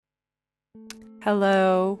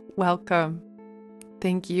Hello, welcome.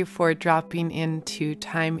 Thank you for dropping into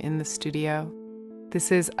Time in the Studio.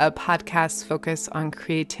 This is a podcast focused on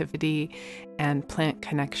creativity and plant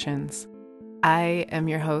connections. I am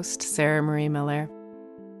your host, Sarah Marie Miller,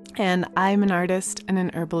 and I'm an artist and an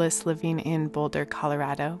herbalist living in Boulder,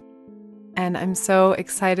 Colorado. And I'm so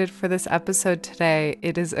excited for this episode today.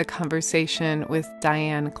 It is a conversation with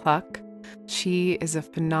Diane Cluck. She is a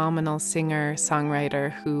phenomenal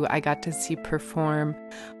singer-songwriter who I got to see perform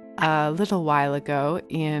a little while ago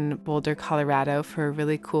in Boulder, Colorado for a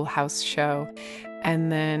really cool house show.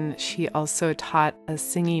 And then she also taught a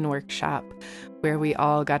singing workshop where we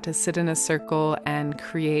all got to sit in a circle and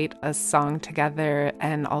create a song together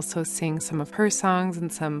and also sing some of her songs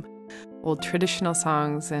and some old traditional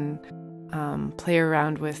songs and play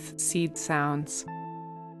around with seed sounds.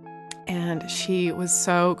 And she was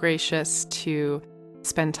so gracious to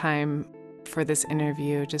spend time for this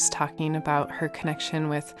interview, just talking about her connection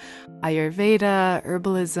with Ayurveda,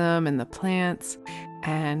 herbalism, and the plants,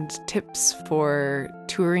 and tips for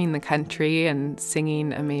touring the country and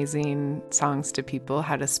singing amazing songs to people,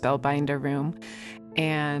 how to spellbind a room,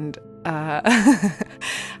 and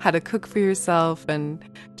how to cook for yourself, and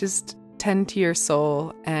just tend to your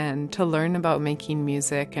soul and to learn about making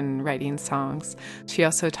music and writing songs. She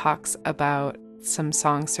also talks about some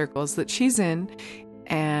song circles that she's in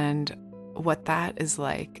and what that is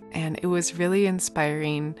like. And it was really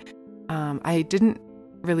inspiring. I didn't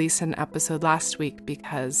release an episode last week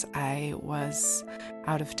because I was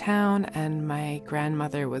out of town and my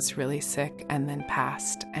grandmother was really sick and then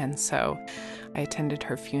passed. And so I attended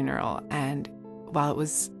her funeral. And while it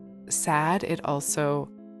was sad, it also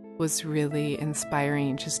was really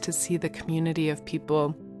inspiring just to see the community of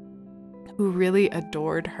people who really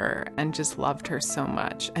adored her and just loved her so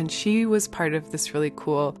much. And she was part of this really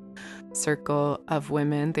cool circle of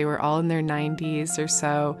women. They were all in their 90s or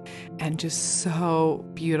so and just so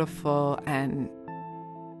beautiful and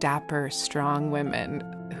dapper, strong women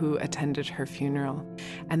who attended her funeral.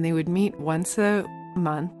 And they would meet once a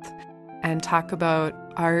month and talk about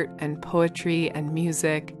art and poetry and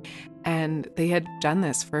music. And they had done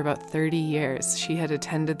this for about 30 years. She had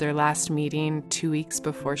attended their last meeting 2 weeks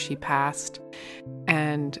before she passed.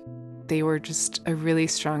 And they were just a really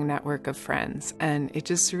strong network of friends. And it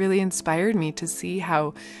just really inspired me to see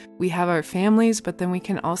how we have our families, but then we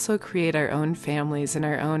can also create our own families and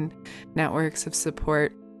our own networks of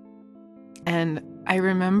support. And I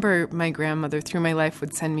remember my grandmother through my life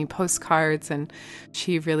would send me postcards, and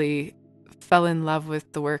she really fell in love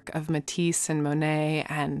with the work of Matisse and Monet,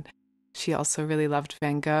 and she also really loved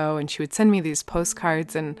Van Gogh, and she would send me these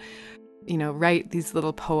postcards and, write these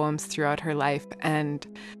little poems throughout her life. And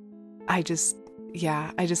I just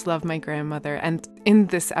love my grandmother. And in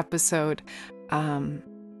this episode,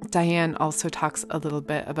 Diane also talks a little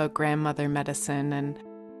bit about grandmother medicine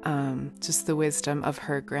and just the wisdom of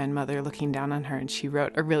her grandmother looking down on her. And she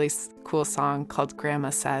wrote a really cool song called Grandma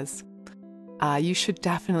Says. You should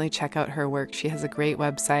definitely check out her work. She has a great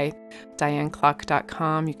website,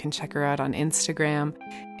 dianecluck.com. You can check her out on Instagram,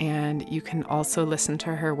 and you can also listen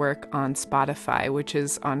to her work on Spotify, which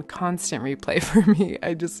is on constant replay for me.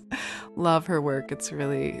 I just love her work. It's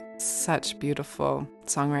really such beautiful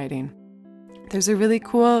songwriting. There's a really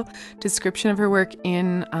cool description of her work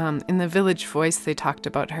in the Village Voice. They talked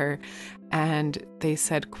about her, and they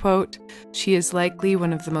said, quote, "She is likely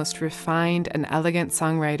one of the most refined and elegant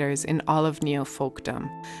songwriters in all of neo-folkdom,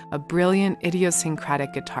 a brilliant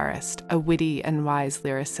idiosyncratic guitarist, a witty and wise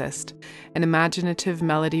lyricist, an imaginative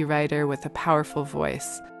melody writer with a powerful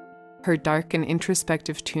voice. Her dark and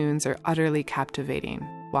introspective tunes are utterly captivating.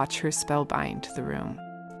 Watch her spellbind the room."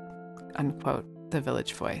 Unquote, the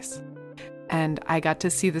Village Voice. And I got to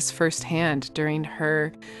see this firsthand during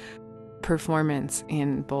her performance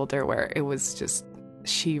in Boulder, where it was just,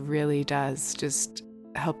 she really does just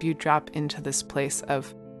help you drop into this place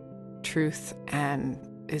of truth, and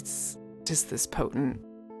it's just this potent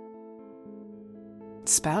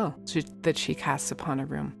spell that she casts upon a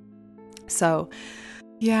room. So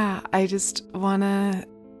yeah, I just want to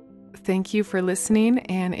thank you for listening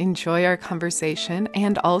and enjoy our conversation.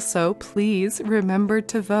 And also, please remember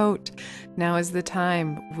to vote. Now is the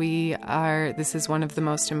time. This is one of the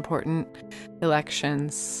most important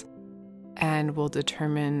elections and will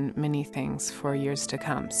determine many things for years to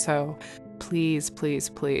come. So please, please,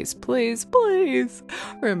 please, please, please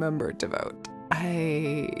remember to vote.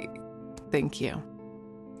 I thank you.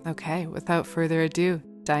 Okay, without further ado,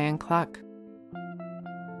 Diane Cluck.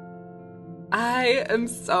 I am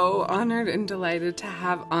so honored and delighted to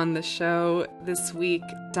have on the show this week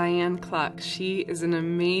Diane Kluck. She is an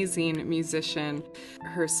amazing musician.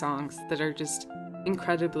 Her songs that are just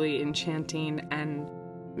incredibly enchanting and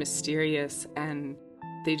mysterious, and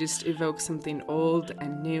they just evoke something old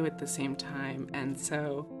and new at the same time. And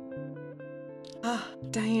so,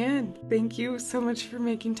 Diane, thank you so much for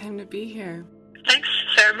making time to be here. Thanks,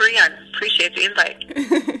 Sarah Marie. I appreciate the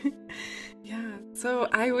invite. Yeah, so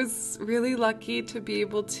I was really lucky to be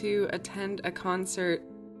able to attend a concert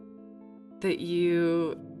that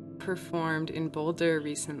you performed in Boulder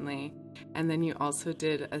recently, and then you also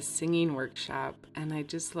did a singing workshop, and I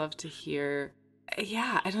just love to hear,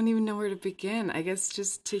 I don't even know where to begin. I guess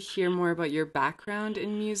just to hear more about your background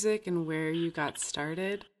in music and where you got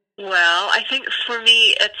started. Well, I think for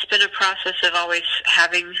me, it's been a process of always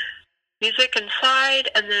having music inside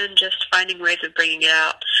and then just finding ways of bringing it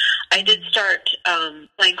out. I did start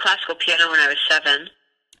playing classical piano when I was 7.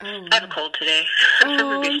 Oh, wow. I have a cold today. I'm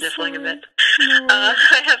going to be sniffling a bit. No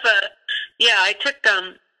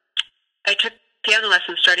I took piano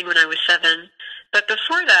lessons starting when I was 7. But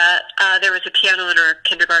before that, there was a piano in our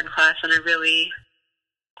kindergarten class, and I really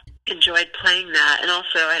enjoyed playing that. And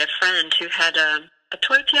also, I had a friend who had a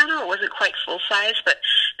toy piano. It wasn't quite full size, but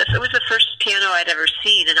it was the first piano I'd ever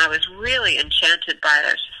seen, and I was really enchanted by it.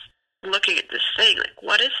 I was just looking at this thing, like,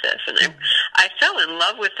 what is this? And I fell in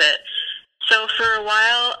love with it. So for a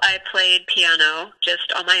while, I played piano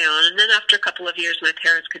just on my own, and then after a couple of years, my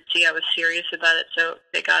parents could see I was serious about it, so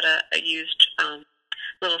they got a used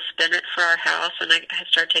little spinet for our house, and I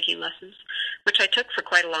started taking lessons, which I took for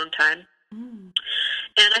quite a long time. Mm.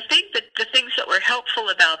 And I think that the things that were helpful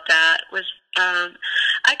about that was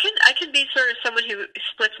I can be sort of someone who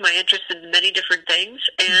splits my interest in many different things,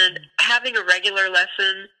 and having a regular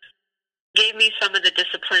lesson gave me some of the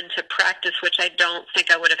discipline to practice, which I don't think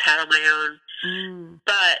I would have had on my own. Mm.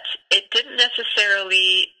 But it didn't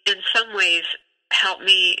necessarily, in some ways, help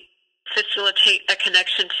me facilitate a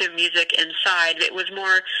connection to music inside. It was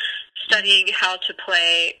more studying how to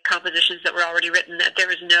play compositions that were already written, that there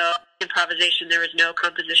was no improvisation, there was no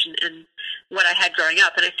composition in what I had growing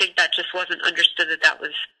up. And I think that just wasn't understood that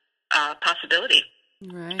was a possibility.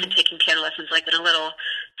 Right. And taking piano lessons like in a little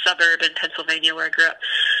suburb in Pennsylvania where I grew up.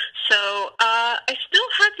 So I still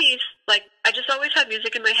have these, like, I just always had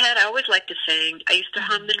music in my head. I always liked to sing. I used to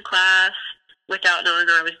hum in class without knowing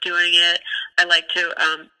I was doing it. I liked to,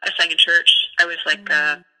 I sang in church. I was like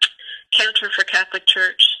a cantor for Catholic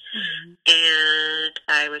Church, and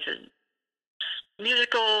I was in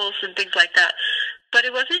musicals and things like that. But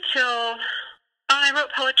it wasn't until, I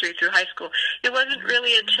wrote poetry through high school. It wasn't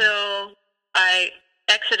really until I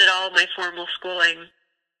exited all of my formal schooling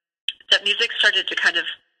that music started to kind of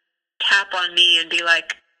tap on me and be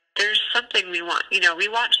like, there's something we want. We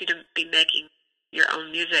want you to be making your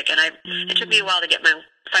own music. And it took me a while to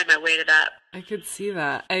find my way to that. I could see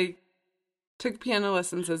that. I took piano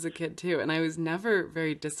lessons as a kid too, and I was never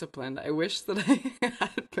very disciplined. I wish that I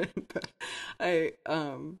had been, but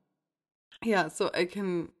so I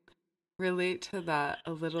can relate to that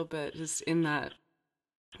a little bit, just in that,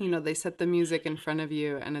 they set the music in front of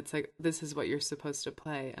you and it's like, this is what you're supposed to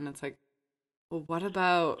play. And it's like, well, what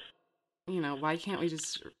about, why can't we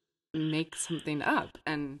just make something up?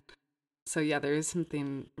 And so, there is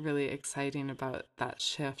something really exciting about that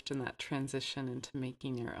shift and that transition into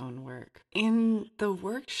making your own work. In the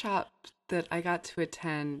workshop that I got to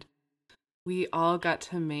attend, we all got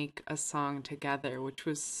to make a song together, which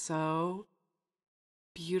was so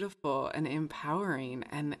beautiful and empowering.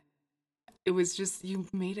 And it was just, you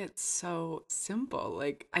made it so simple.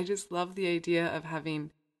 Like, I just love the idea of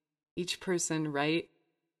having each person write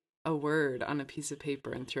a word on a piece of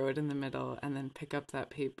paper and throw it in the middle, and then pick up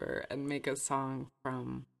that paper and make a song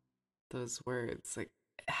from those words. Like,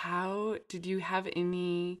 how did you have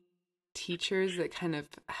any teachers that kind of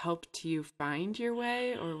helped you find your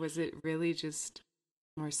way, or was it really just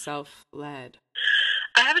more self-led?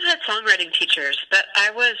 I haven't had songwriting teachers, but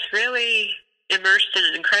I was really immersed in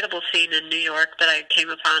an incredible scene in New York that I came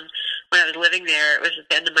upon when I was living there. It was at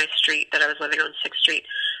the end of my street that I was living on, 6th Street.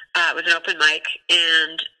 It was an open mic,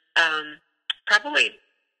 and probably,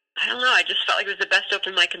 I don't know, I just felt like it was the best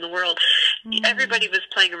open mic in the world. Everybody was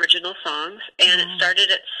playing original songs, and it started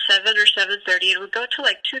at 7 or 7:30, and it would go to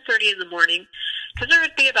like 2:30 in the morning, because there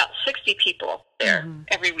would be about 60 people there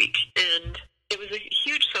every week, and it was a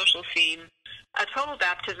huge social scene, a total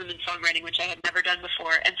baptism in songwriting, which I had never done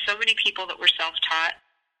before, and so many people that were self-taught,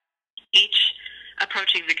 each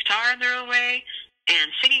approaching the guitar in their own way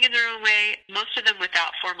and singing in their own way, most of them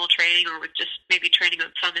without formal training or with just maybe training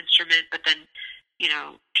on some instrument, but then,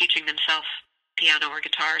 teaching themselves piano or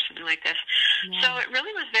guitar or something like this. Yeah. So it really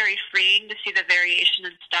was very freeing to see the variation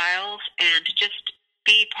in styles and to just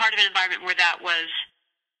be part of an environment where that was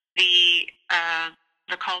the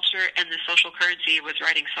culture and the social currency was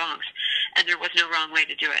writing songs, and there was no wrong way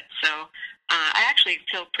to do it. So I actually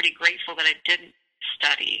feel pretty grateful that I didn't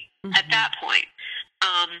study at that point.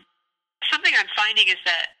 Something I'm finding is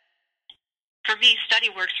that for me, study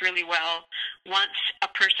works really well once a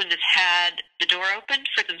person has had the door opened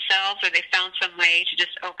for themselves, or they found some way to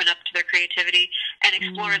just open up to their creativity and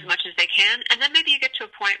explore as much as they can. And then maybe you get to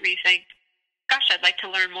a point where you think, gosh, I'd like to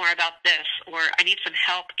learn more about this, or I need some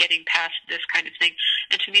help getting past this kind of thing.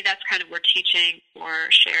 And to me, that's kind of where teaching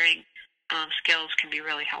or sharing skills can be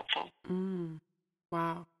really helpful.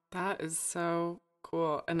 Wow, that is so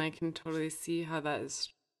cool. And I can totally see how that is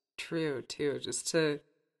true, too, just to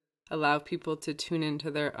allow people to tune into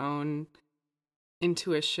their own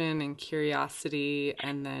intuition and curiosity,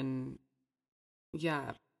 and then,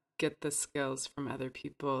 get the skills from other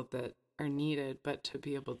people that are needed, but to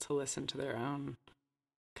be able to listen to their own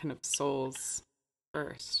kind of souls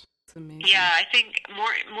first. It's amazing. Yeah, I think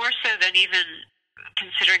more so than even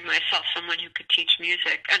considering myself someone who could teach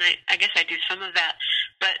music, and I guess I do some of that,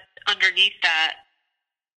 but underneath that,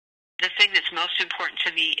 the thing that's most important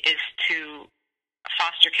to me is to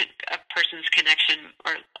foster a person's connection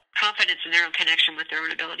or confidence in their own connection with their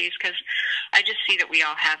own abilities, because I just see that we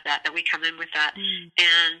all have that we come in with that.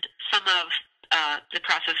 And some of the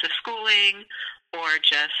process of schooling or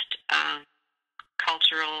just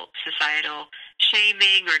cultural, societal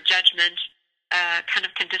shaming or judgment kind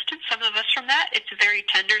of can distance some of us from that. It's a very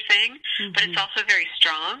tender thing, but it's also very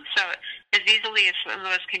strong. So as easily as some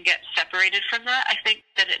of us can get separated from that, I think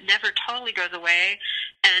that it never totally goes away.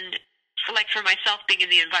 And so, like for myself, being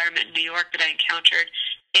in the environment in New York that I encountered,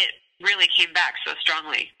 it really came back so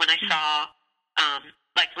strongly when I saw,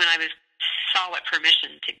 saw what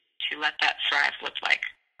permission to let that thrive looked like.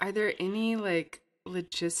 Are there any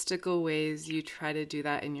logistical ways you try to do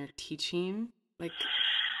that in your teaching? I've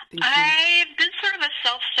been sort of a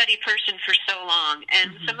self-study person for so long,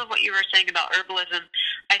 and some of what you were saying about herbalism,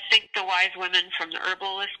 I think the wise women from the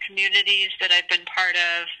herbalist communities that I've been part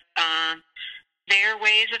of, their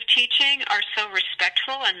ways of teaching are so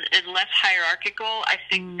respectful and less hierarchical. I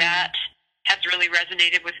think that has really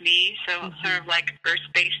resonated with me. So sort of like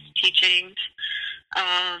earth-based teachings.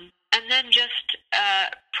 And then just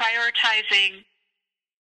prioritizing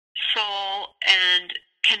soul and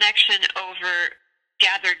connection over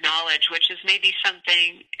gathered knowledge, which is maybe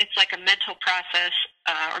something, it's like a mental process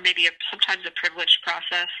or maybe sometimes a privileged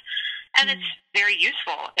process. And it's very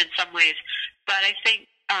useful in some ways. But I think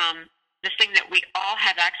the thing that we all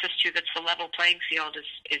have access to that's the level playing field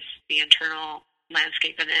is the internal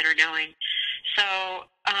landscape and the inner knowing. So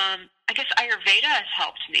I guess Ayurveda has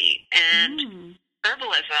helped me, and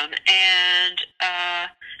herbalism, and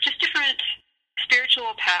just different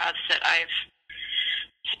spiritual paths that I've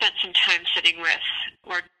spent some time sitting with,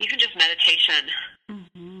 or even just meditation,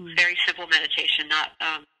 very simple meditation, not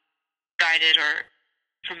guided or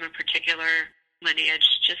from a particular lineage,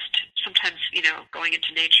 just sometimes, going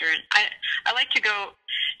into nature. And I like to go,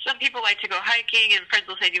 some people like to go hiking, and friends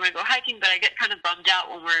will say, do you want to go hiking? But I get kind of bummed out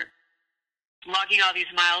when we're logging all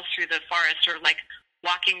these miles through the forest or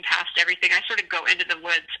walking past everything. I sort of go into the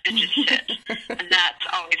woods and just sit. And that's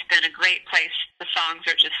always been a great place. The songs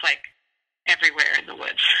are just everywhere in the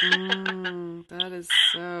woods. That is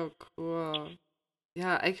so cool.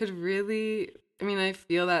 Yeah, I could really, I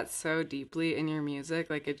feel that so deeply in your music.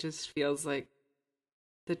 It just feels like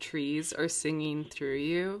the trees are singing through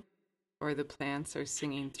you, or the plants are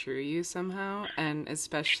singing through you somehow. And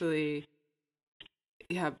especially,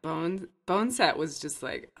 Boneset was just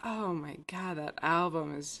oh my God, that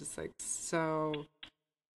album is just so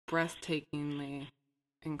breathtakingly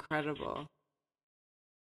incredible.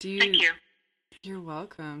 Thank you. You're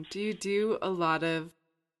welcome. Do you do a lot of,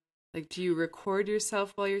 do you record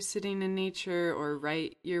yourself while you're sitting in nature, or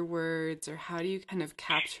write your words, or how do you kind of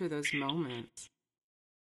capture those moments?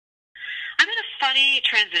 I'm in a funny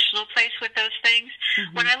transitional place with those things.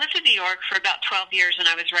 When I lived in New York for about 12 years and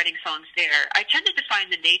I was writing songs there, I tended to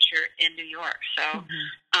find the nature in New York. So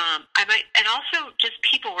and also just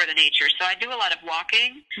people were the nature. So I do a lot of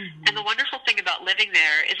walking. And the wonderful thing about living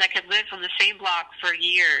there is I could live on the same block for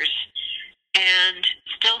years and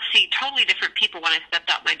still see totally different people when I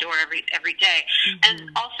stepped out my door every day.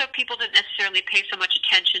 And also people didn't necessarily pay so much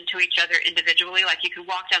attention to each other individually. You could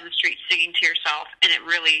walk down the street singing to yourself and it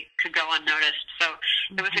really could go unnoticed. So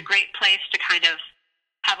it was a great place to kind of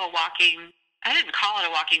have a walking, I didn't call it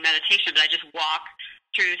a walking meditation, but I just walk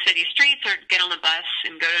through city streets or get on a bus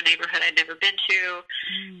and go to a neighborhood I'd never been to,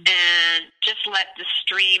 and just let the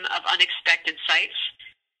stream of unexpected sights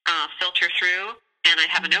filter through. And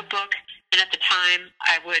I'd have a notebook, and at the time,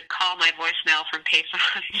 I would call my voicemail from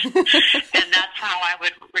payphones, and that's how I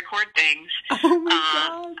would record things. Oh my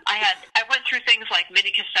God. I went through things like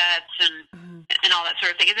mini cassettes and all that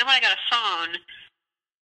sort of thing. And then when I got a phone,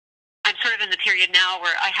 I'm sort of in the period now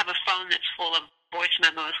where I have a phone that's full of voice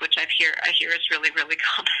memos, which I hear is really, really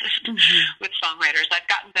common with songwriters. I've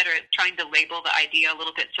gotten better at trying to label the idea a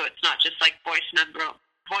little bit, so it's not just like voice memo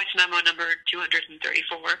number 234.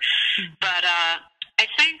 But I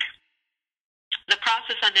think the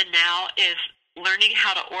process I'm in now is learning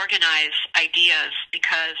how to organize ideas,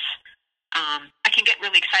 because I can get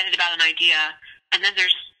really excited about an idea, and then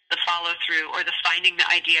there's the follow-through or the finding the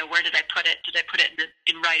idea. Where did I put it? Did I put it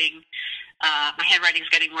in writing? My handwriting's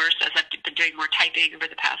getting worse as I've been doing more typing over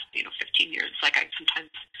the past 15 years. Like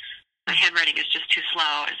sometimes my handwriting is just too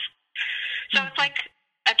slow. So it's like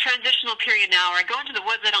a transitional period now where I go into the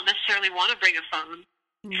woods. I don't necessarily want to bring a phone.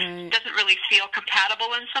 Right. It doesn't really feel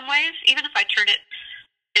compatible in some ways. Even if I turn it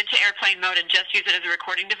into airplane mode and just use it as a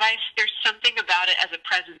recording device, there's something about it as a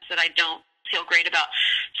presence that I don't feel great about.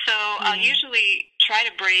 So I'll usually try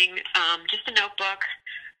to bring just a notebook,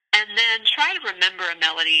 and then try to remember a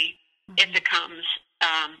melody if it comes.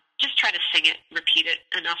 Just try to sing it, repeat it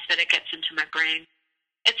enough that it gets into my brain.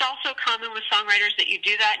 It's also common with songwriters that you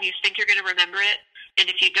do that and you think you're going to remember it, and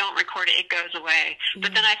if you don't record it, it goes away.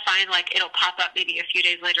 But then I find like it'll pop up maybe a few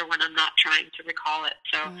days later when I'm not trying to recall it.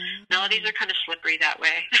 So melodies are kind of slippery that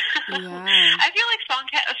way. I feel like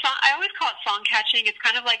I always call it song catching. It's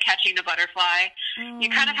kind of like catching the butterfly. You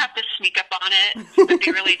kind of have to sneak up on it, but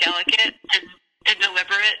be really delicate and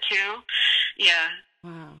deliberate too. Yeah.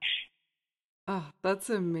 Wow. Oh, that's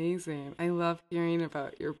amazing. I love hearing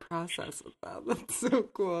about your process with that. That's so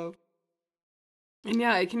cool. And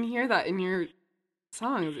yeah, I can hear that in your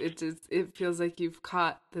songs. It feels like you've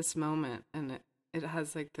caught this moment, and it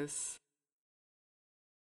has like this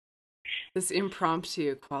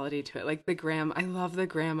impromptu quality to it. Like I love the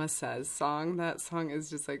Grandma Says song. That song is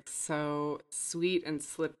just like so sweet and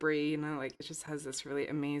slippery, like it just has this really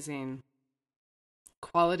amazing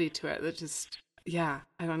quality to it that just, yeah,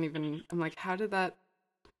 I'm like, how did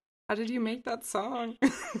you make that song?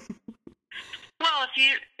 Well, if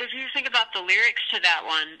you think about the lyrics to that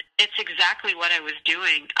one, it's exactly what I was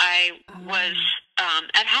doing. I was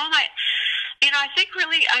at home. I think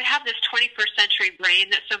really I have this 21st century brain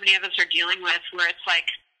that so many of us are dealing with, where it's like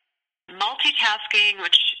multitasking,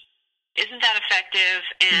 which isn't that effective,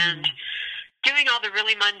 and doing all the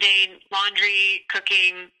really mundane laundry,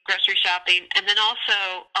 cooking, grocery shopping, and then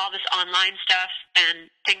also all this online stuff and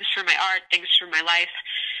things for my art, things for my life.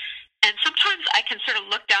 And sometimes I can sort of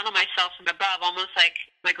look down on myself from above, almost like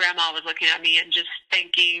my grandma was looking at me and just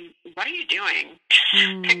thinking, what are you doing?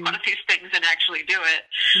 Pick one of these things and actually do it.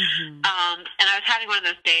 And I was having one of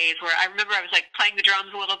those days where I remember I was like playing the drums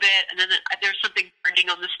a little bit, and then there's something burning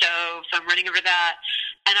on the stove, so I'm running over that.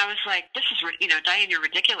 And I was like, this is, Diane, you're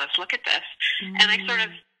ridiculous. Look at this. And I sort of,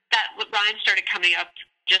 that rhyme started coming up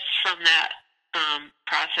just from that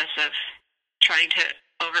process of trying to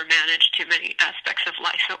overmanage too many aspects of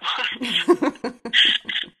life at once.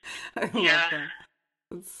 I love that.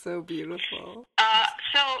 It's so beautiful.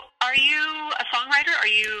 So are you a songwriter? Are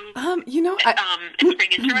you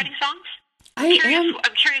entering into writing songs? I'm curious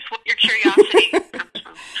what your curiosity comes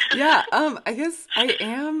from. Yeah, I guess I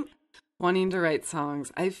am wanting to write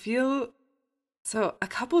songs. I feel so a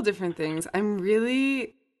couple different things. I'm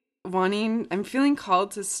feeling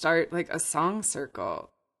called to start like a song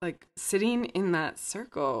circle. Like sitting in that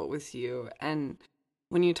circle with you. And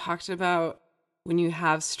when you talked about when you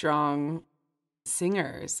have strong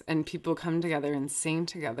singers and people come together and sing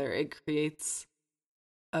together, it creates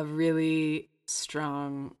a really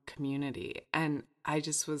strong community. And I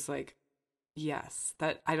just was like, yes,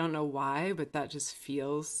 that I don't know why, but that just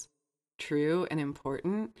feels true and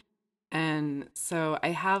important. And so I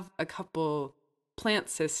have a couple plant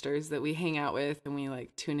sisters that we hang out with, and we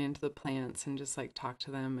like tune into the plants and just like talk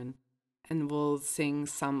to them, and we'll sing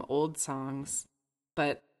some old songs,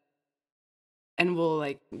 and we'll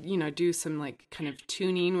like do some like kind of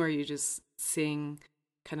tuning where you just sing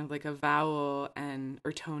kind of like a vowel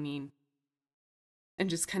or toning, and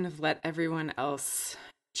just kind of let everyone else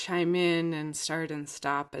chime in and start and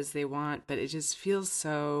stop as they want. But it just feels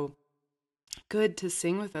so good to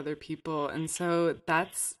sing with other people, and so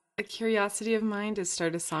that's a curiosity of mine, to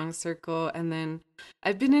start a song circle. And then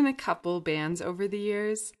I've been in a couple bands over the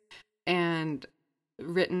years and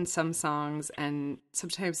written some songs, and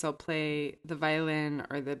sometimes I'll play the violin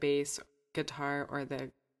or the bass guitar or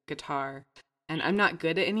the guitar. And I'm not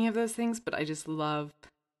good at any of those things, but I just love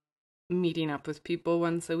meeting up with people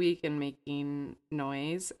once a week and making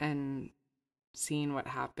noise and seeing what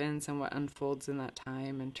happens and what unfolds in that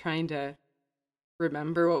time and trying to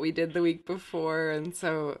remember what we did the week before. And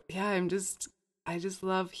so, yeah, I just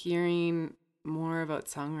love hearing more about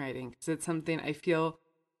songwriting because it's something I feel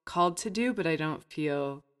called to do, but I don't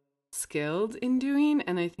feel skilled in doing.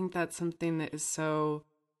 And I think that's something that is so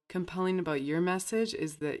compelling about your message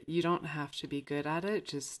is that you don't have to be good at it,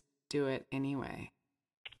 just do it anyway.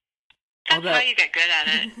 That's how you get good at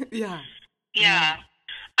it. Yeah. Yeah.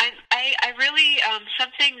 I really,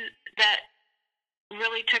 something that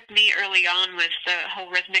really took me early on was the whole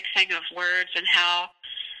rhythmic thing of words and how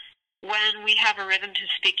when we have a rhythm to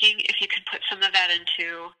speaking, if you can put some of that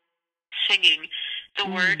into singing, the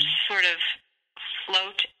words sort of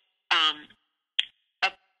float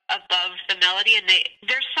above the melody. And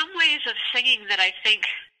there's some ways of singing that I think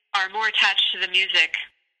are more attached to the music.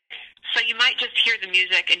 So you might just hear the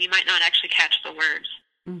music and you might not actually catch the words.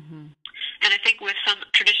 Mm-hmm. And I think with some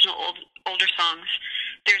traditional older songs,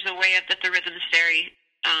 there's a way that the rhythm is very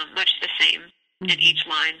much the same in each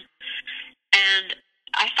line. And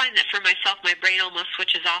I find that for myself, my brain almost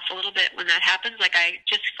switches off a little bit when that happens. Like I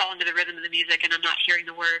just fall into the rhythm of the music and I'm not hearing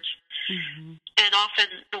the words. Mm-hmm. And often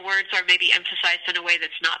the words are maybe emphasized in a way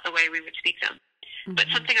that's not the way we would speak them. Mm-hmm. But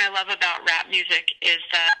something I love about rap music is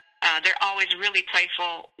that they're always really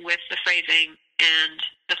playful with the phrasing and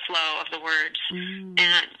the flow of the words. Mm.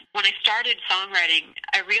 And when I started songwriting,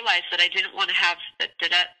 I realized that I didn't want to have the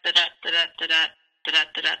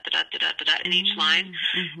da-da-da-da-da-da-da-da-da-da-da-da in each line,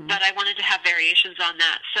 but I wanted to have variations on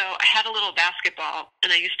that. So I had a little basketball,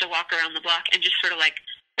 and I used to walk around the block and just sort of like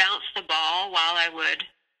bounce the ball while I would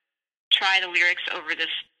try the lyrics over this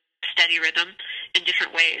steady rhythm in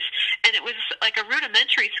different ways. And it was like a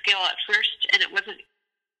rudimentary skill at first, and it wasn't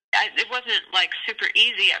like super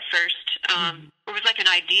easy at first. It was like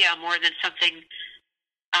an idea more than something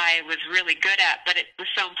I was really good at, but it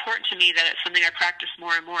was so important to me that it's something I practiced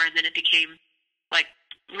more and more, and then it became like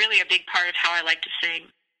really a big part of how I like to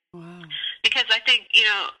sing. Wow. Because I think,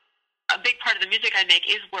 a big part of the music I make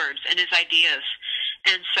is words and is ideas.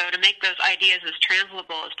 And so to make those ideas as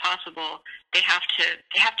translatable as possible, they have to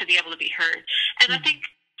be able to be heard. And I think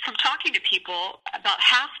from talking to people, about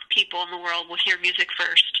half the people in the world will hear music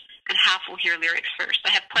first and half will hear lyrics first.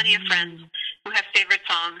 I have plenty of friends who have favorite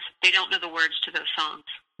songs. They don't know the words to those songs.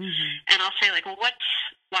 And I'll say, like, well,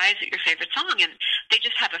 why is it your favorite song? And they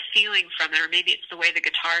just have a feeling from it, or maybe it's the way the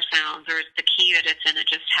guitar sounds, or it's the key that it's in. It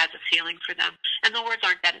just has a feeling for them. And the words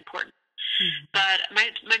aren't that important. But my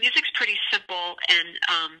music's pretty simple, and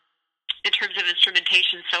in terms of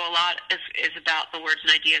instrumentation, so a lot is about the words and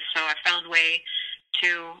ideas. So I found a way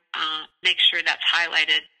to make sure that's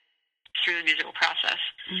highlighted through the musical process.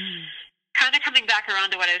 Kind of coming back around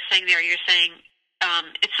to what I was saying there, you're saying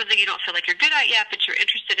it's something you don't feel like you're good at yet, but you're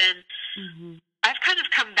interested in. I've kind of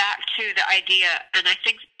come back to the idea, and I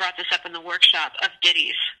think brought this up in the workshop, of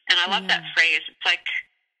ditties. And I love that phrase. It's like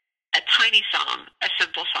a tiny song, a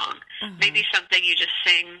simple song. Maybe something you just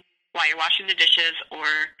sing while you're washing the dishes, or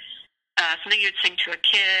something you'd sing to a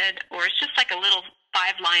kid, or it's just like a little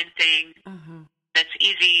 5-line thing that's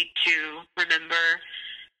easy to remember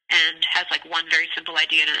and has like one very simple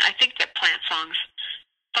idea in it. I think that plant songs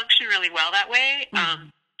function really well that way.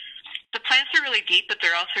 The plants are really deep, but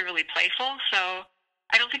they're also really playful. So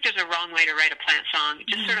I don't think there's a wrong way to write a plant song.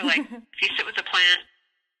 Just sort of like, if you sit with a plant,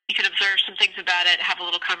 you can observe some things about it, have a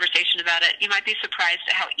little conversation about it. You might be surprised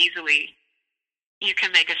at how easily you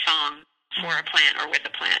can make a song for a plant or with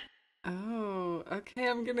a plant. Oh, okay.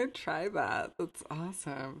 I'm going to try that. That's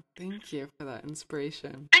awesome. Thank you for that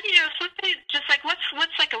inspiration. And, something just like, what's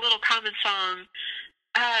like a little common song?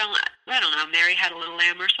 I don't know. Mary Had a Little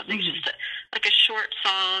Lamb or something. Just like a short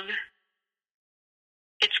song.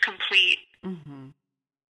 It's complete. And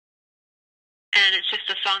it's just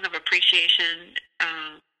a song of appreciation.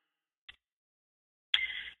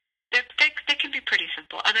 They can be pretty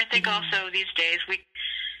simple. And I think also these days,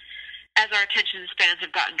 as our attention spans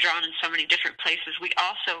have gotten drawn in so many different places, we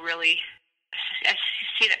also really, I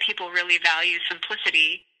see that people really value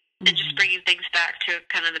simplicity and just bringing things back to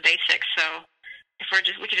kind of the basics. So if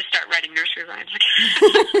we could just start writing nursery rhymes again.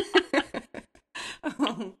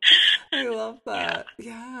 Oh, I love that.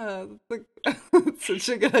 Yeah, that's such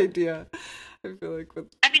a good idea. I feel like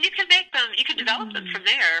you can make them, you can develop them from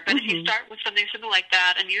there, but if you start with something simple like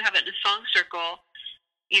that and you have it in a song circle,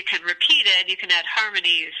 you can repeat it, you can add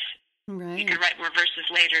harmonies, you can write more verses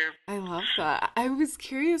later. I love that. I was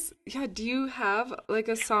curious, do you have like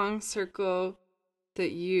a song circle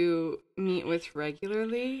that you meet with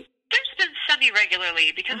regularly? There's been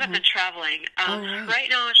semi-regularly because I've been traveling. Right. Right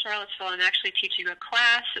now in Charlottesville, I'm actually teaching a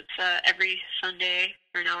class. It's every Sunday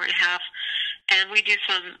for an hour and a half, and we do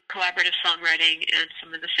some collaborative songwriting and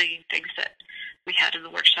some of the singing things that we had in the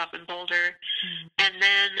workshop in Boulder. And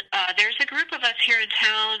then there's a group of us here in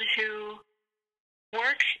town who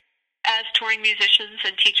work as touring musicians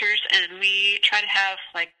and teachers, and we try to have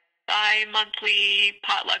like bi-monthly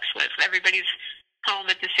potlucks with everybody's home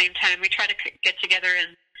at the same time. We try to get together,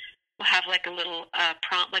 and we'll have like a little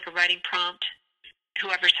prompt, like a writing prompt.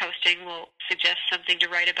 Whoever's hosting will suggest something to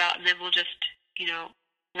write about, and then we'll just,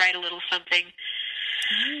 write a little something.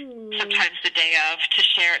 Sometimes the day of, to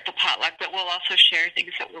share at the potluck, but we'll also share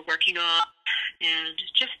things that we're working on and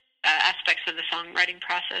just aspects of the songwriting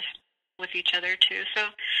process with each other too. So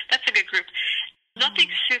that's a good group. Nothing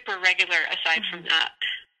super regular aside from that,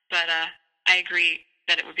 but I agree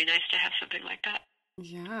that it would be nice to have something like that.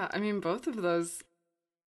 Yeah, I mean, both of those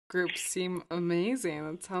groups seem amazing.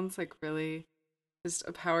 It sounds like really just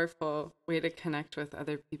a powerful way to connect with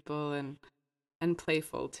other people and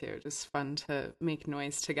playful too. Just fun to make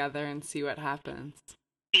noise together and see what happens.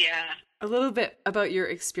 Yeah. A little bit about your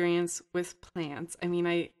experience with plants. I mean,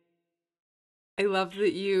 I love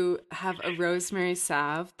that you have a rosemary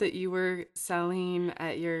salve that you were selling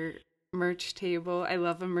at your merch table. I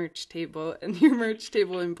love a merch table, and your merch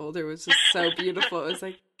table in Boulder was just so beautiful. It was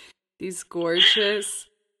like these gorgeous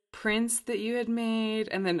prints that you had made,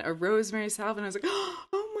 and then a rosemary salve, and I was like,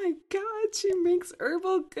 oh my God, she makes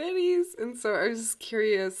herbal goodies. And so I was just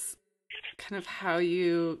curious kind of how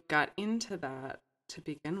you got into that to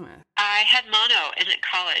begin with. I had mono in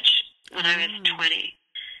college when I was 20,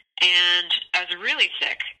 and I was really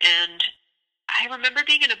sick, and I remember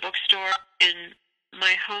being in a bookstore in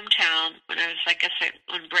my hometown when I was, I guess,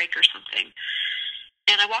 on break or something.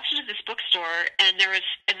 And I walked into this bookstore, and there was,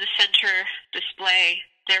 in the center display,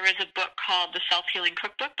 there was a book called The Self-Healing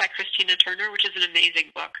Cookbook by Christina Turner, which is an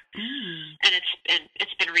amazing book. And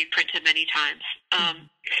it's been reprinted many times.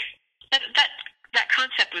 That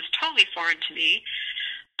concept was totally foreign to me.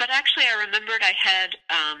 But actually, I remembered I had,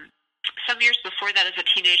 some years before that as a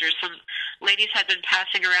teenager, some ladies had been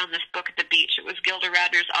passing around this book at the beach. It was Gilda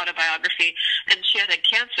Radner's autobiography, and she had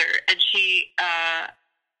cancer, and she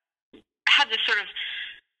had this sort of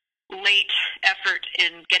late effort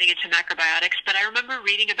in getting into macrobiotics, but I remember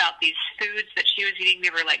reading about these foods that she was eating.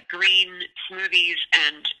 They were like green smoothies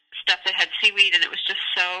and stuff that had seaweed, and it was just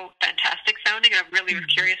so fantastic sounding. I really was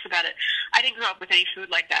curious about it. I didn't grow up with any food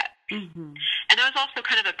like that. And I was also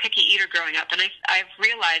kind of a picky eater growing up, and I've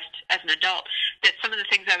realized as an adult that some of the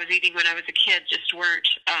things I was eating when I was a kid just weren't,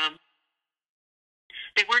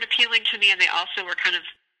 they weren't appealing to me, and they also were kind of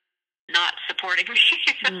not supporting me.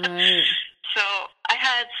 Right. So I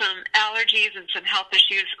had some allergies and some health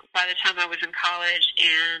issues by the time I was in college,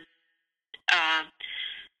 and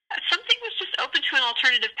something was just open to an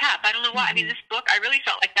alternative path. I don't know why. I mean, this book, I really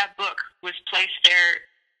felt like that book was placed there.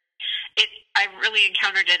 I really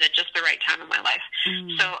encountered it at just the right time in my life.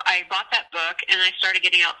 So I bought that book, and I started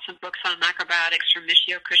getting out some books on macrobiotics from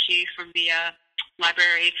Michio Kushi from the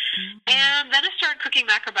library. And then I started cooking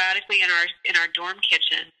macrobiotically in our dorm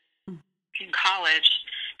kitchen in college,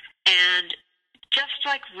 and just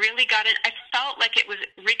like really got in. I felt like it was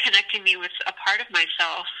reconnecting me with a part of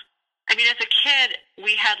myself. I mean, as a kid,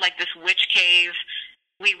 we had like this witch cave.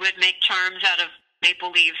 We would make charms out of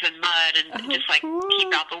maple leaves and mud and just like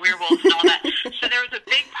keep out the werewolves and all that. So there was a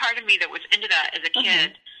big part of me that was into that as a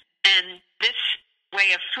kid. And this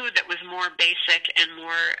way of food that was more basic and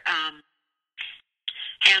more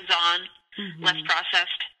hands-on, less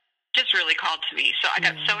processed, just really called to me. So I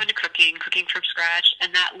got so into cooking from scratch,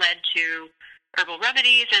 and that led to herbal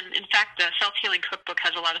remedies. And in fact, the Self-Healing Cookbook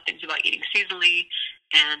has a lot of things about eating seasonally.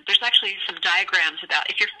 And there's actually some diagrams about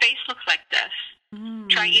if your face looks like this,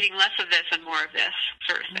 try eating less of this and more of this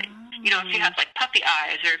sort of thing. You know, if you have like puffy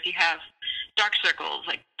eyes, or if you have dark circles,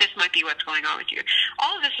 like this might be what's going on with you.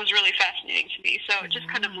 All of this was really fascinating to me. So it just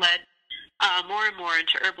kind of led more and more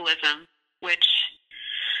into herbalism, which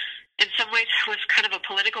in some ways was kind of a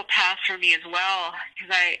political path for me as well,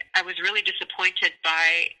 because I was really disappointed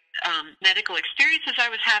by medical experiences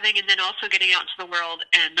I was having, and then also getting out into the world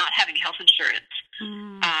and not having health insurance.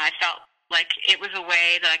 I felt like it was a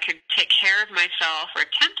way that I could take care of myself, or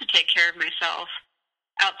attempt to take care of myself,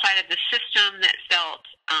 outside of the system that felt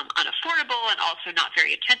unaffordable and also not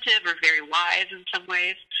very attentive or very wise in some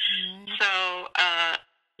ways. So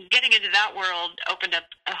getting into that world opened up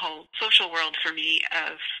a whole social world for me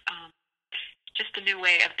of just a new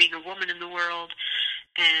way of being a woman in the world,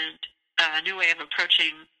 and a new way of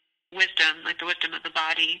approaching wisdom, like the wisdom of the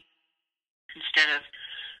body, instead of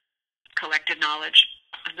collective knowledge.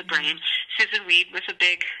 of the brain. Susan Weed was a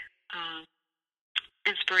big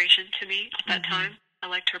inspiration to me at that time. I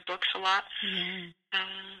liked her books a lot.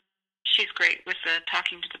 She's great with the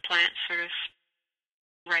talking to the plant sort of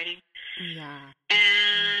writing.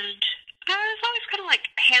 And I was always kind of like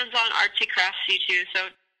hands-on artsy craftsy too, so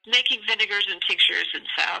making vinegars and tinctures and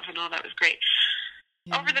salve and all that was great.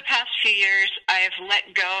 Over the past few years, I've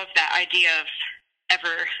let go of that idea of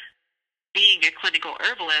ever being a clinical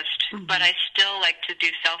herbalist, but I still like to do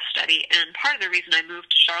self-study. And part of the reason I moved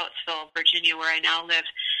to Charlottesville, Virginia, where I now live,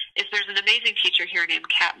 is there's an amazing teacher here named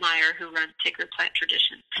Kat Meyer who runs Sacred Plant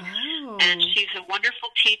Traditions. And she's a wonderful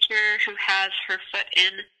teacher who has her foot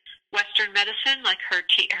in Western medicine, like her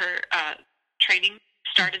training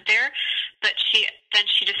started there. But she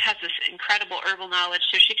just has this incredible herbal knowledge,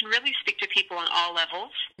 so she can really speak to people on all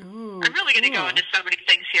levels. I'm really going to go into so many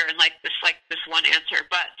things here in this one answer,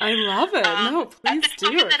 but I love it. No, please at the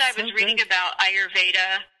time that I was reading about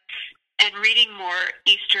Ayurveda and reading more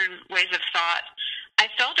Eastern ways of thought, I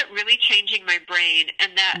felt it really changing my brain,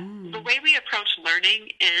 and that the way we approach learning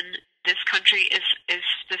in this country is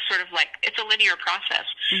this sort of like, it's a linear process.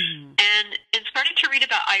 And in starting to read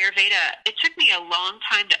about Ayurveda, it took me a long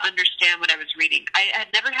time to understand what I was reading. I had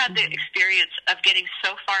never had the experience of getting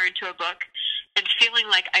so far into a book and feeling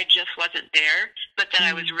like I just wasn't there, but that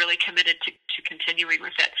I was really committed to continuing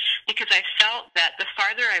with it. Because I felt that the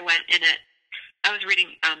farther I went in it, I was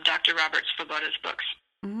reading Dr. Robert Svoboda's books.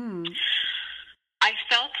 I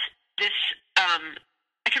felt this,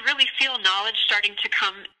 I could really feel knowledge starting to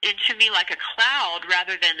come into me like a cloud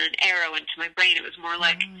rather than an arrow into my brain. It was more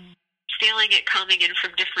like feeling it coming in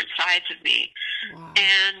from different sides of me.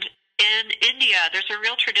 And in India, there's a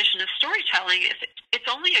real tradition of storytelling. It's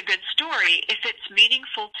only a good story if it's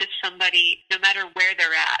meaningful to somebody, no matter where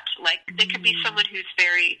they're at. Like, they could be someone who's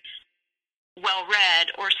very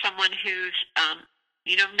well-read or someone who's,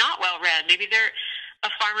 not well-read. Maybe they're a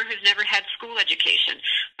farmer who's never had school education.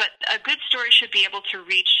 But a good story should be able to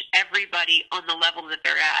reach everybody on the level that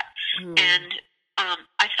they're at. And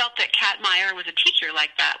I felt that Kat Meyer was a teacher like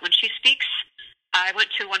that. When she speaks, I went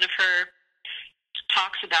to one of her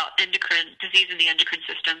talks about endocrine disease in the endocrine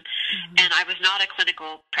system, and I was not a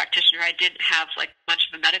clinical practitioner. I didn't have like much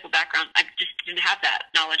of a medical background. I just didn't have that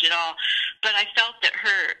knowledge at all. But I felt that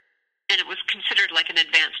and it was considered like an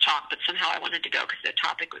advanced talk, but somehow I wanted to go because the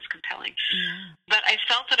topic was compelling. But I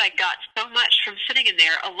felt that I got so much from sitting in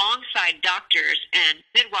there alongside doctors and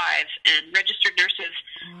midwives and registered nurses,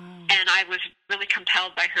 and I was really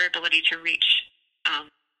compelled by her ability to reach,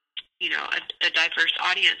 a diverse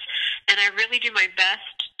audience. And I really do my best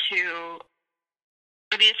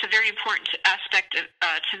it's a very important aspect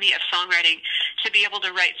to me of songwriting, to be able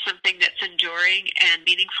to write something that's enduring and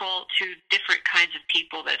meaningful to different kinds of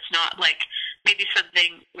people. That's not like maybe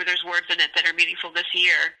something where there's words in it that are meaningful this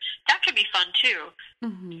year. That can be fun too.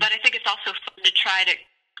 But I think it's also fun to try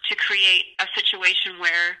to create a situation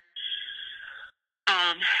where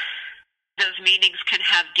those meanings can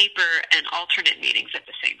have deeper and alternate meanings at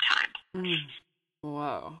the same time.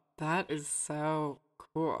 Whoa, that is so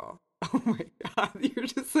cool. Oh my God, you're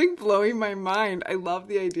just like blowing my mind. I love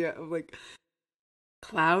the idea of like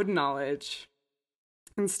cloud knowledge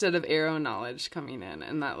instead of arrow knowledge coming in,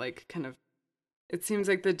 and that like kind of, it seems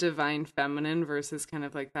like the divine feminine versus kind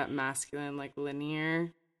of like that masculine, like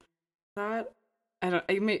linear thought.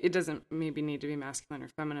 It doesn't maybe need to be masculine or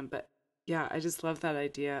feminine, but yeah, I just love that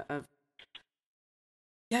idea of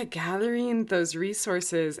gathering those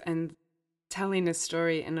resources and telling a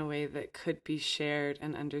story in a way that could be shared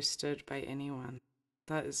and understood by anyone.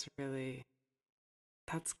 That's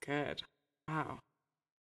good. Wow.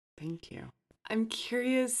 Thank you. I'm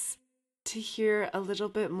curious to hear a little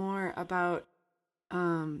bit more about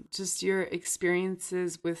just your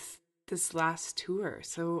experiences with this last tour.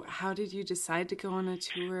 So how did you decide to go on a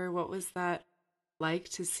tour? What was that like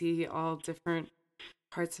to see all different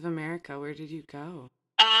parts of America? Where did you go?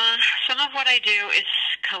 Some of what I do is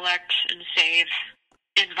collect and save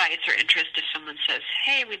invites or interest. If someone says,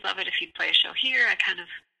 hey, we'd love it if you'd play a show here, I kind of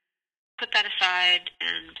put that aside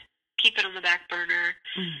and keep it on the back burner.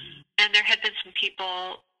 And there had been some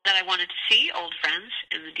people that I wanted to see, old friends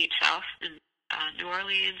in the Deep South, in New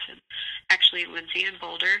Orleans, and actually Lindsay in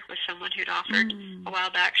Boulder was someone who'd offered a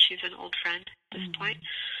while back. She's an old friend at this point.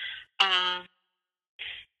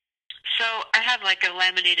 So I have like a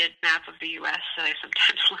laminated map of the U.S. that I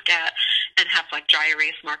sometimes look at and have like dry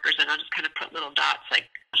erase markers, and I'll just kind of put little dots like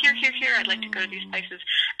here, I'd like to go to these places,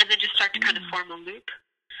 and then just start to kind of form a loop.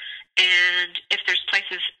 And if there's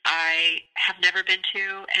places I have never been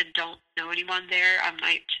to and don't know anyone there, I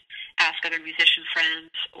might ask other musician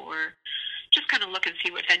friends or just kind of look and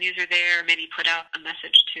see what venues are there, maybe put out a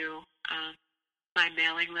message to my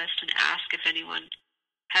mailing list and ask if anyone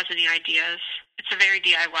has any ideas. It's a very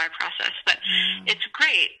DIY process, but it's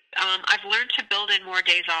great. I've learned to build in more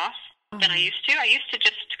days off than I used to. I used to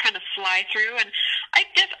just kind of fly through, and I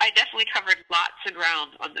definitely covered lots of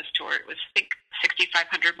ground on this tour. It was, I think,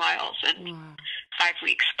 6,500 miles in 5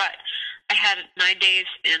 weeks, but I had 9 days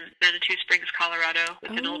in Manitou Springs, Colorado,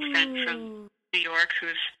 with an old friend from New York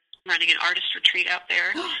who's running an artist retreat out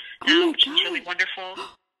there now, which is really wonderful.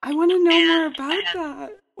 I want to know more about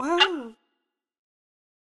that. Wow.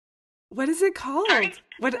 What is it called? Sorry?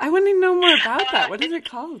 I want to know more about that. What is it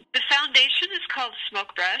called? The foundation is called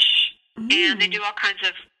Smoke Brush, and they do all kinds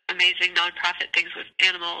of amazing nonprofit things with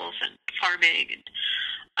animals and farming.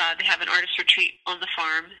 And they have an artist retreat on the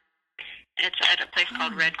farm. It's at a place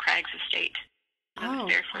called Red Crags Estate. I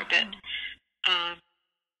was there for a bit.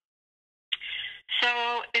 So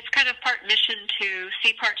it's kind of part mission to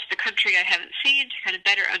see parts of the country I haven't seen, to kind of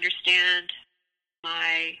better understand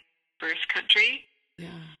my birth country.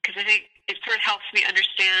 Because I think it sort of helps me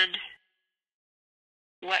understand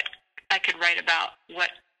what I could write about, what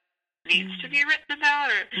needs to be written about,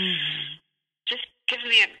 or just gives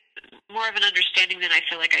me more of an understanding than I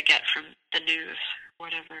feel like I get from the news,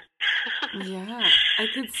 whatever. Yeah, I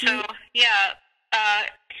could see. So,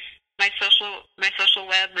 my social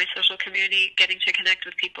web, my social community, getting to connect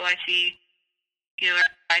with people I see,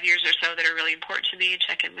 5 years or so that are really important to me, and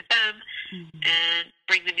check in with them, and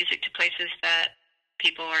bring the music to places that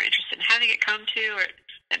people are interested in having it come to, or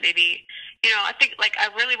that maybe, I think, like, I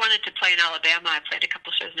really wanted to play in Alabama. I played a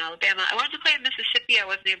couple shows in Alabama. I wanted to play in Mississippi. I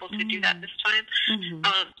wasn't able to do that this time.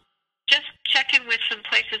 Just check in with some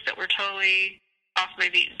places that were totally off my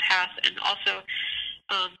beaten path, and also,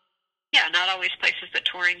 not always places that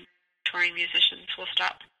touring musicians will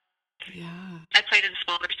stop. Yeah. I played in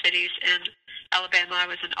smaller cities. In Alabama, I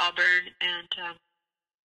was in Auburn and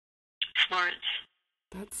Florence.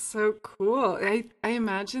 That's so cool. I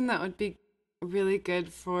imagine that would be really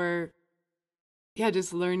good for,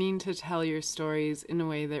 just learning to tell your stories in a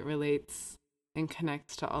way that relates and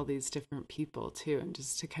connects to all these different people too, and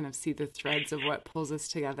just to kind of see the threads of what pulls us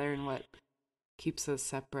together and what keeps us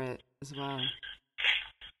separate as well.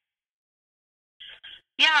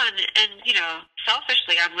 Yeah, and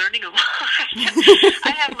selfishly, I'm learning a lot.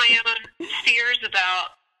 I have my own fears about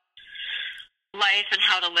life and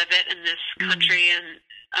how to live it in this country and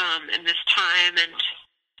in this time, and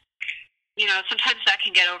sometimes that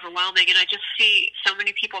can get overwhelming, and I just see so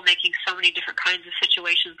many people making so many different kinds of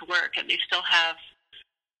situations work, and they still have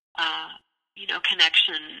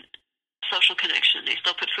connection, social connection. They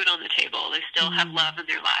still put food on the table. They still have love in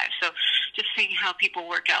their lives. So just seeing how people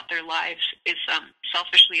work out their lives is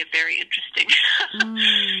selfishly a very interesting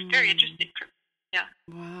very interesting. Yeah.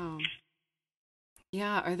 Wow.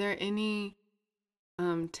 Yeah, are there any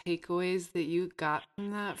takeaways that you got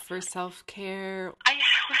from that for self-care?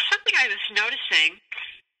 Something I was noticing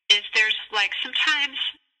is there's, like, sometimes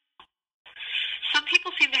some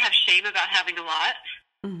people seem to have shame about having a lot,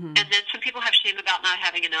 and then some people have shame about not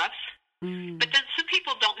having enough, but then some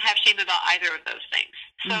people don't have shame about either of those things.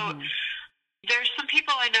 So there's some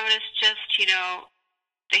people I notice just,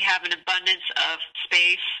 they have an abundance of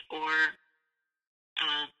space or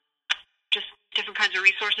just different kinds of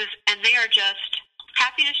resources, and they are just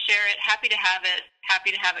happy to share it, happy to have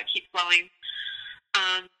it keep flowing.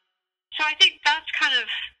 So I think that's kind of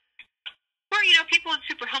where, people in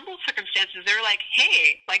super humble circumstances, they're like,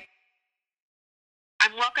 hey, like,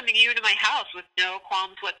 I'm welcoming you into my house with no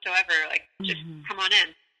qualms whatsoever. Like, just come on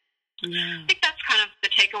in. Yeah. I think that's kind of the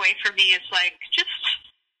takeaway for me is, like, just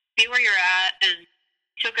be where you're at and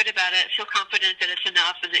feel good about it, feel confident that it's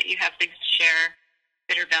enough and that you have things to share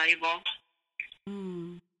that are valuable.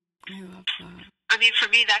 I love that. I mean, for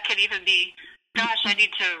me, that could even be, gosh, I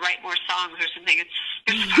need to write more songs or something.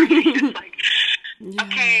 It's like,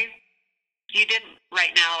 okay, you didn't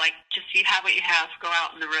right now. Like, just you have what you have. Go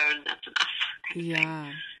out on the road, and that's enough.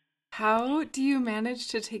 Yeah. How do you manage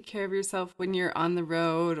to take care of yourself when you're on the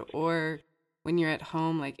road or when you're at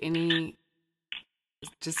home? Like, any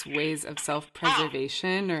just ways of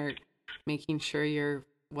self-preservation or making sure you're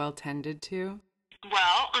well tended to?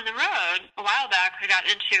 Well, on the road, a while back, I got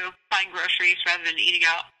into buying groceries rather than eating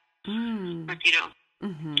out. But,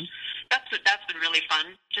 that's been really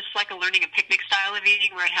fun. Just like learning a picnic style of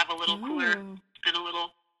eating where I have a little cooler and a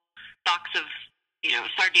little box of,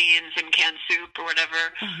 sardines and canned soup or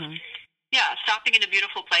whatever. Yeah, stopping in a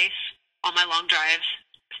beautiful place on my long drives,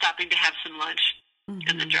 stopping to have some lunch,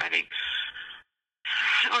 and then driving.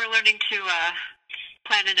 Or learning to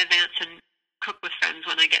plan in advance and cook with friends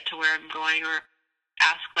when I get to where I'm going, or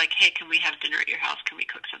ask, like, hey, can we have dinner at your house? Can we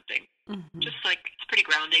cook something? Mm-hmm. Just like, it's pretty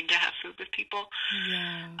grounding to have food with people.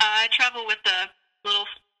 Yeah. I travel with a little,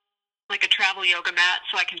 like a travel yoga mat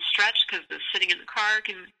so I can stretch, because the sitting in the car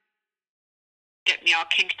can get me all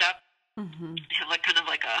kinked up. Mm-hmm. I have like kind of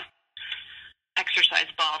like a exercise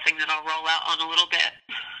ball thing that I'll roll out on a little bit.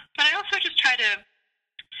 But I also just try to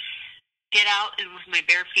get out and with my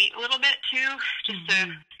bare feet a little bit too, just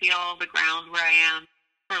to feel the ground where I am.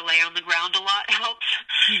 Or lay on the ground a lot helps.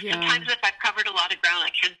 Yeah. Sometimes if I've covered a lot of ground,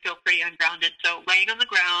 I can feel pretty ungrounded. So laying on the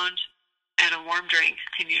ground and a warm drink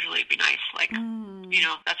can usually be nice. Like, you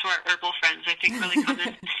know, that's where our herbal friends, I think, really come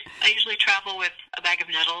in. I usually travel with a bag of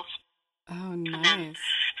nettles. Oh, And then nice.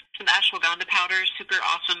 some ashwagandha powder, super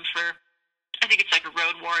awesome for, I think it's like a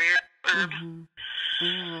road warrior herb.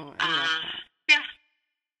 Oh, I love that. Yeah.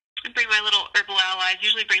 I bring my little herbal allies,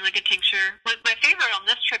 usually bring like a tincture. My favorite on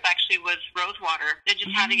this trip actually was rose water, and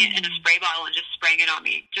just having it in a spray bottle and just spraying it on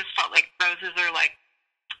me. Just felt like roses are like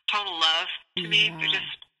total love to me.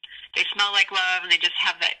 They smell like love, and they just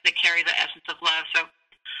have that, they carry the essence of love. So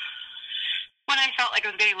when I felt like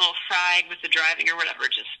I was getting a little fried with the driving or whatever,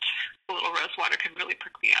 just a little rose water could really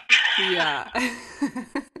perk me up. Yeah.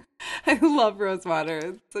 I love rose water.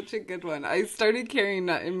 It's such a good one. I started carrying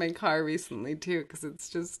that in my car recently too, because it's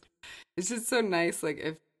just so nice. Like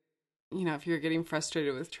if you're getting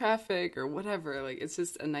frustrated with traffic or whatever, like it's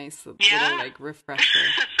just a nice little like refresher.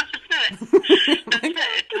 That's it.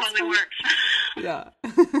 It totally works. Yeah.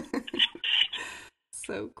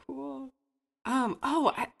 So cool.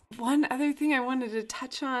 One other thing I wanted to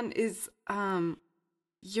touch on is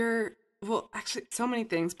actually so many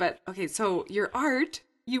things, but okay, so your art,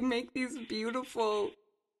 you make these beautiful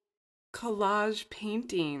collage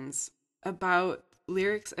paintings about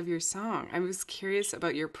lyrics of your song. I was curious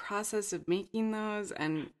about your process of making those,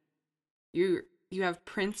 and you have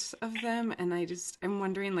prints of them, and I'm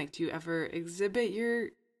wondering, like, do you ever exhibit your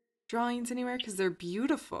drawings anywhere? Because they're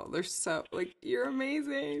beautiful. They're so, like, you're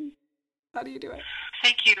amazing. How do you do it?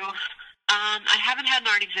 Thank you. I haven't had an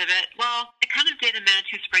art exhibit. Well, I kind of did in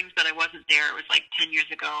Manitou Springs, but I wasn't there. It was like 10 years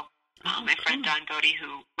ago. My friend Don Godey,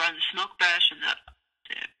 who runs Smoke Brush and the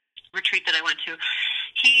retreat that I went to,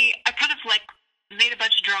 I kind of like made a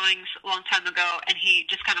bunch of drawings a long time ago, and he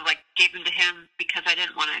just kind of like gave them to him because I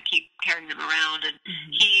didn't want to keep carrying them around. And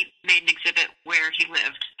he made an exhibit where he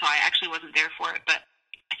lived, so I actually wasn't there for it, but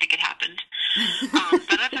I think it happened.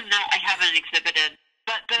 But other than that, I haven't exhibited.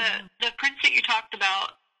 But the prints that you talked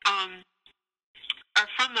about are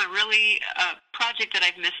from a really project that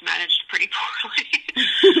I've mismanaged pretty poorly.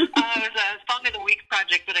 It was a Song of the Week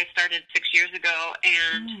project that I started 6 years ago,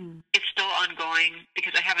 and it's still ongoing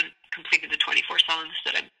because I haven't completed the 24 songs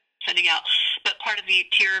that I'm sending out. But part of the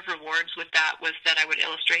tier of rewards with that was that I would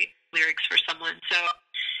illustrate lyrics for someone. So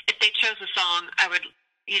if they chose a song, I would,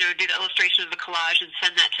 do the illustration of the collage and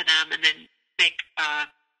send that to them, and then make a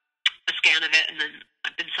scan of it, and then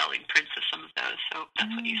I've been selling prints of some of those, so that's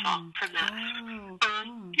what you saw from that. Oh,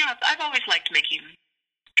 cool. Yeah, I've always liked making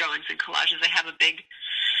drawings and collages. I have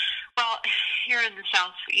here in the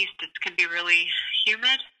Southeast, it can be really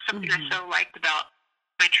humid. Something I so liked about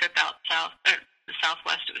my trip out south, or the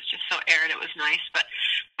Southwest, it was just so arid, it was nice. But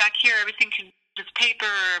back here, everything this paper,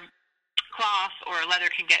 or cloth, or leather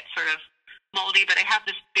can get sort of moldy, but I have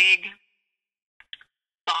this big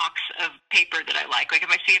box of paper that I like. Like if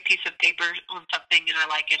I see a piece of paper on something and I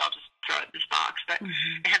like it, I'll just throw it in this box. But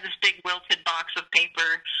I have this big wilted box of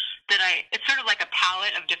paper that it's sort of like a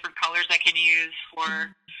palette of different colors I can use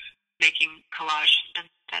for making collage. And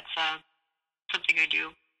that's something I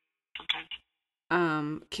do sometimes.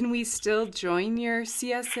 Can we still join your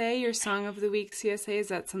CSA, your Song of the Week CSA? Is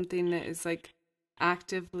that something that is like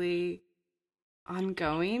actively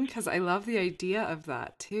ongoing? Because I love the idea of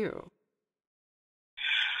that too.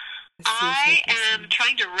 I am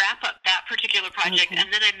trying to wrap up that particular project,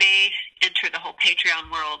 and then I may enter the whole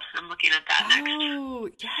Patreon world. I'm looking at that next. Oh,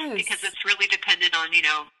 yes. Because it's really dependent on,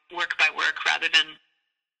 work by work rather than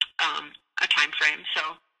a time frame. So,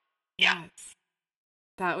 yeah. Yes.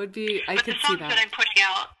 That would be, I but could see that. But the songs that I'm putting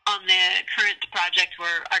out on the current project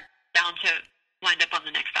are bound to wind up on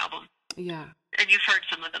the next album. Yeah. And you've heard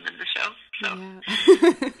some of them in the show. So.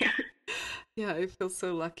 Yeah. Yeah, I feel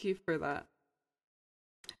so lucky for that.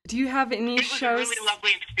 Do you have any shows? It was a really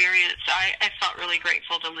lovely experience. I felt really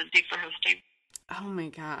grateful to Lindsay for hosting. Oh my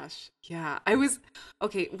gosh. Yeah.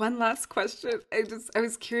 One last question. I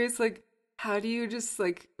was curious, like, how do you just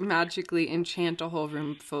like magically enchant a whole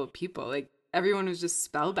room full of people? Like everyone was just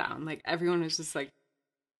spellbound. Like everyone was just like,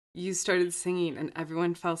 you started singing and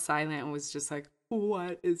everyone fell silent and was just like,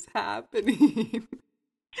 what is happening?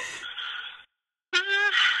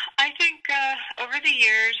 I think over the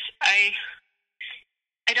years, I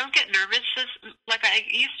don't get nervous like I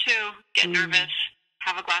used to get nervous,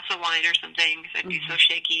 have a glass of wine or something because I'd be so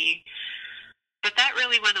shaky. But that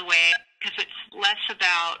really went away because it's less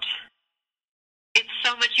about. It's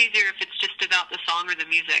so much easier if it's just about the song or the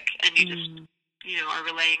music, and you just are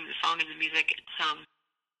relaying the song and the music. It's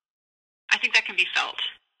I think that can be felt,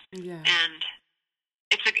 and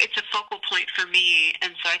it's a focal point for me.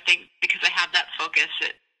 And so I think because I have that focus,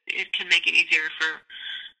 it can make it easier for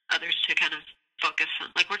others to kind of focus on.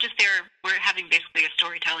 Like we're just there, we're having basically a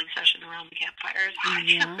storytelling session around the campfires.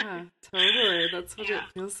 Yeah, totally. That's what it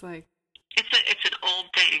feels like. It's an old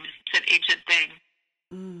thing. It's an ancient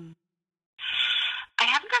thing. I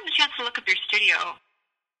haven't gotten a chance to look up your studio,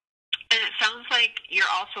 and it sounds like you're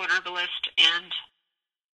also an herbalist. And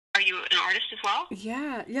are you an artist as well?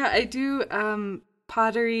 Yeah, I do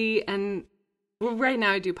pottery, and right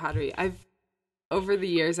now I do pottery. Over the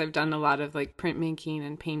years I've done a lot of like printmaking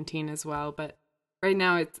and painting as well, but right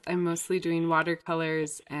now I'm mostly doing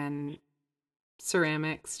watercolors and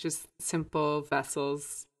ceramics, just simple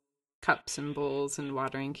vessels, cups and bowls and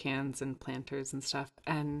watering cans and planters and stuff.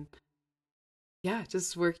 And yeah,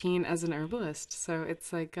 just working as an herbalist. So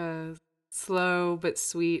it's like a slow but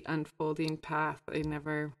sweet unfolding path. I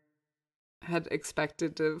never had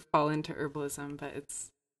expected to fall into herbalism, but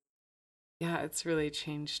it's really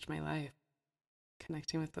changed my life,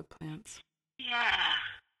 connecting with the plants. Yeah.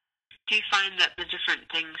 Do you find that the different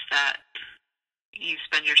things that you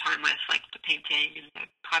spend your time with, like the painting and the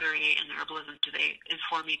pottery and the herbalism, do they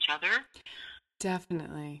inform each other?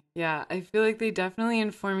 Definitely. Yeah, I feel like they definitely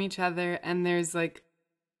inform each other, and there's like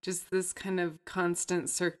just this kind of constant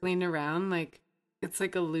circling around. Like it's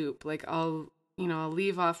like a loop. Like I'll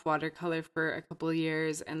leave off watercolor for a couple of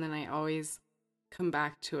years, and then I always come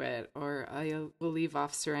back to it, or I will leave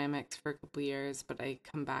off ceramics for a couple of years, but I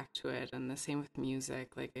come back to it. And the same with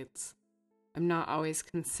music. Like I'm not always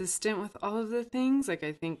consistent with all of the things. Like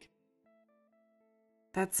I think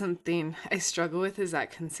that's something I struggle with, is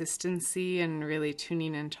that consistency and really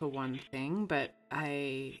tuning into one thing. But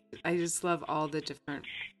I just love all the different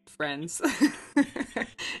friends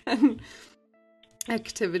and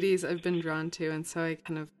activities I've been drawn to, and so I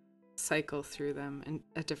kind of cycle through them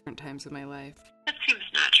at different times of my life. That seems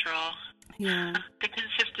natural. Yeah. The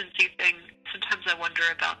consistency thing, sometimes I wonder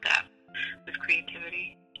about that with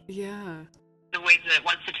creativity. Yeah. The way that it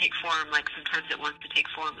wants to take form, like sometimes it wants to take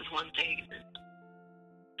form as one thing, and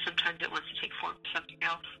sometimes it wants to take form as something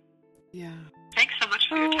else. Yeah. Thanks so much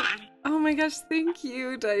for your time. Oh my gosh, thank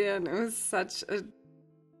you, Diane. It was such a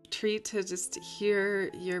treat to just hear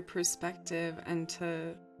your perspective and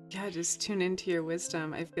to just tune into your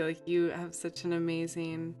wisdom. I feel like you have such an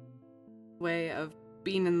amazing way of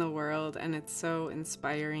being in the world, and it's so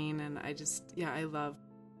inspiring, and I love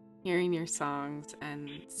hearing your songs and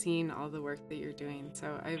seeing all the work that you're doing.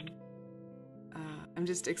 So I'm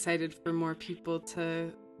just excited for more people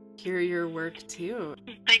to hear your work too.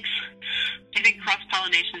 Thanks. I think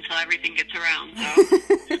cross-pollination until everything gets around, so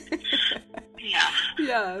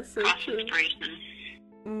yeah, so cross-inspiration.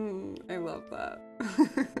 I love that.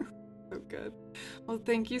 So good. Well,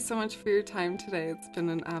 thank you so much for your time today. It's been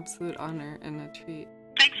an absolute honor and a treat.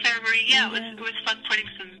 Thanks, Sarah Marie. Yeah, it was fun putting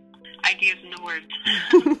some ideas into words.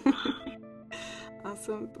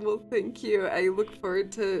 Awesome. Well, thank you. I look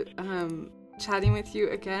forward to chatting with you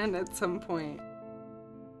again at some point.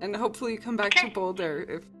 And hopefully you come back to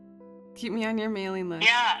Boulder. Keep me on your mailing list.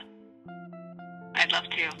 Yeah. I'd love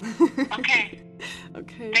to. Okay.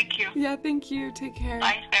 Okay. Thank you. Yeah, thank you. Take care.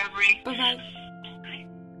 Bye, Sarah Marie. Bye-bye.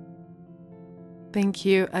 Thank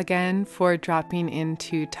you again for dropping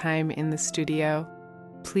into Time in the Studio.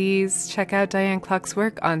 Please check out Diane Kluck's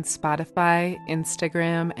work on Spotify,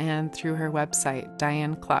 Instagram, and through her website,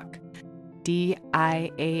 Diane Kluck. DianeCluck.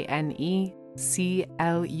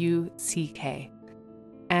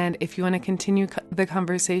 And if you want to continue the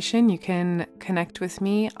conversation, you can connect with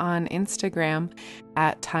me on Instagram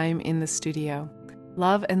at Time in the Studio.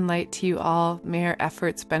 Love and light to you all. May our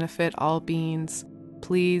efforts benefit all beings.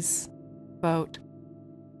 Please vote.